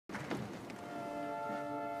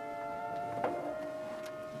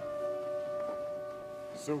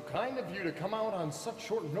So kind of you to come out on such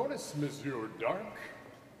short notice, Monsieur Dark.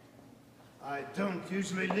 I don't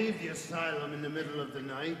usually leave the asylum in the middle of the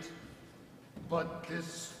night, but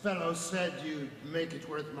this fellow said you'd make it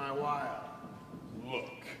worth my while.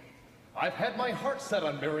 Look, I've had my heart set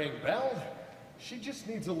on marrying Belle. She just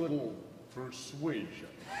needs a little persuasion.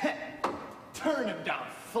 Turn him down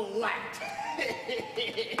flat.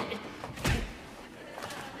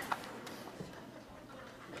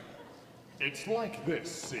 It's like this,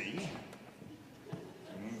 see?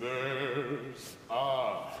 There's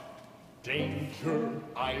a danger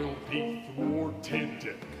I'll be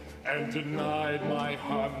thwarted and denied my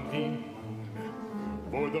honeymoon.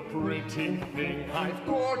 For the pretty thing I've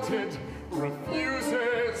courted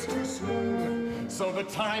refuses to swoon. So the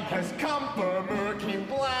time has come for a murky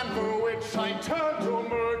plan for which I turn to a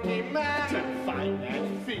murky man to find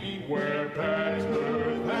that fee we're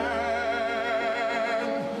better than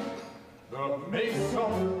the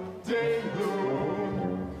Maison de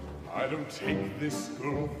Lunes. I don't take this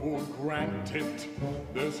girl for granted.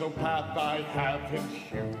 There's no path I haven't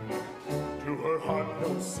hewn. To her heart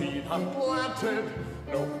no seed unplanted,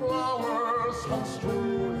 no flowers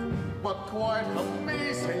unstrewn. But quite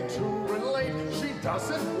amazing to relate, she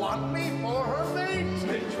doesn't want me for her mate.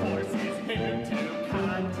 The choice is here to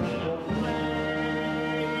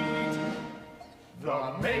contemplate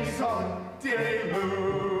the Maison de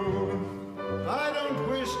Lunes. I don't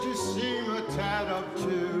wish to seem a tad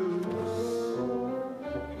obtuse,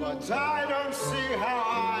 but I don't see how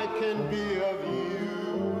I can be of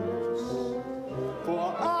use.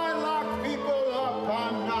 For I lock people up,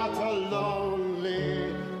 I'm not a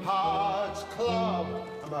lonely hearts club.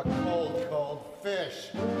 I'm a cold, cold fish,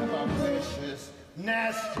 I'm a vicious,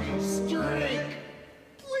 nasty streak.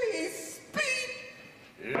 Please speak.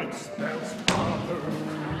 It spells father,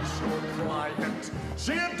 your client.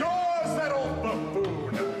 She adores that old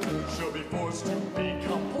buffoon. She'll be forced to be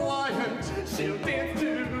compliant. She'll dance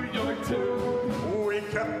to your tune. We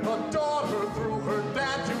kept the daughter through her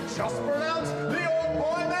dad to just pronounce the old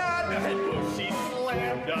boy man. And will she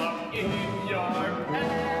slammed up in your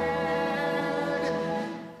head?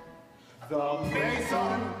 The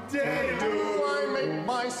Maison de Lunes. I make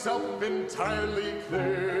myself entirely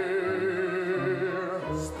clear.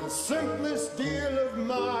 It's the simplest deal of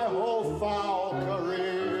my whole foul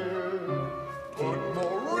career. Put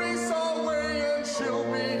Maurice away and she'll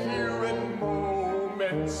be here in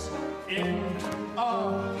moments. In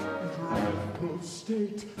a dreadful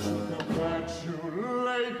state,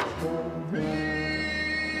 congratulate me.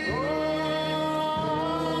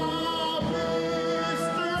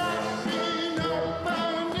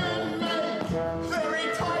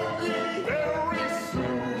 Very tightly, Very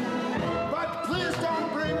soon. but please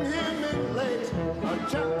don't bring him in late. A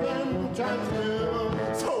champion turns new.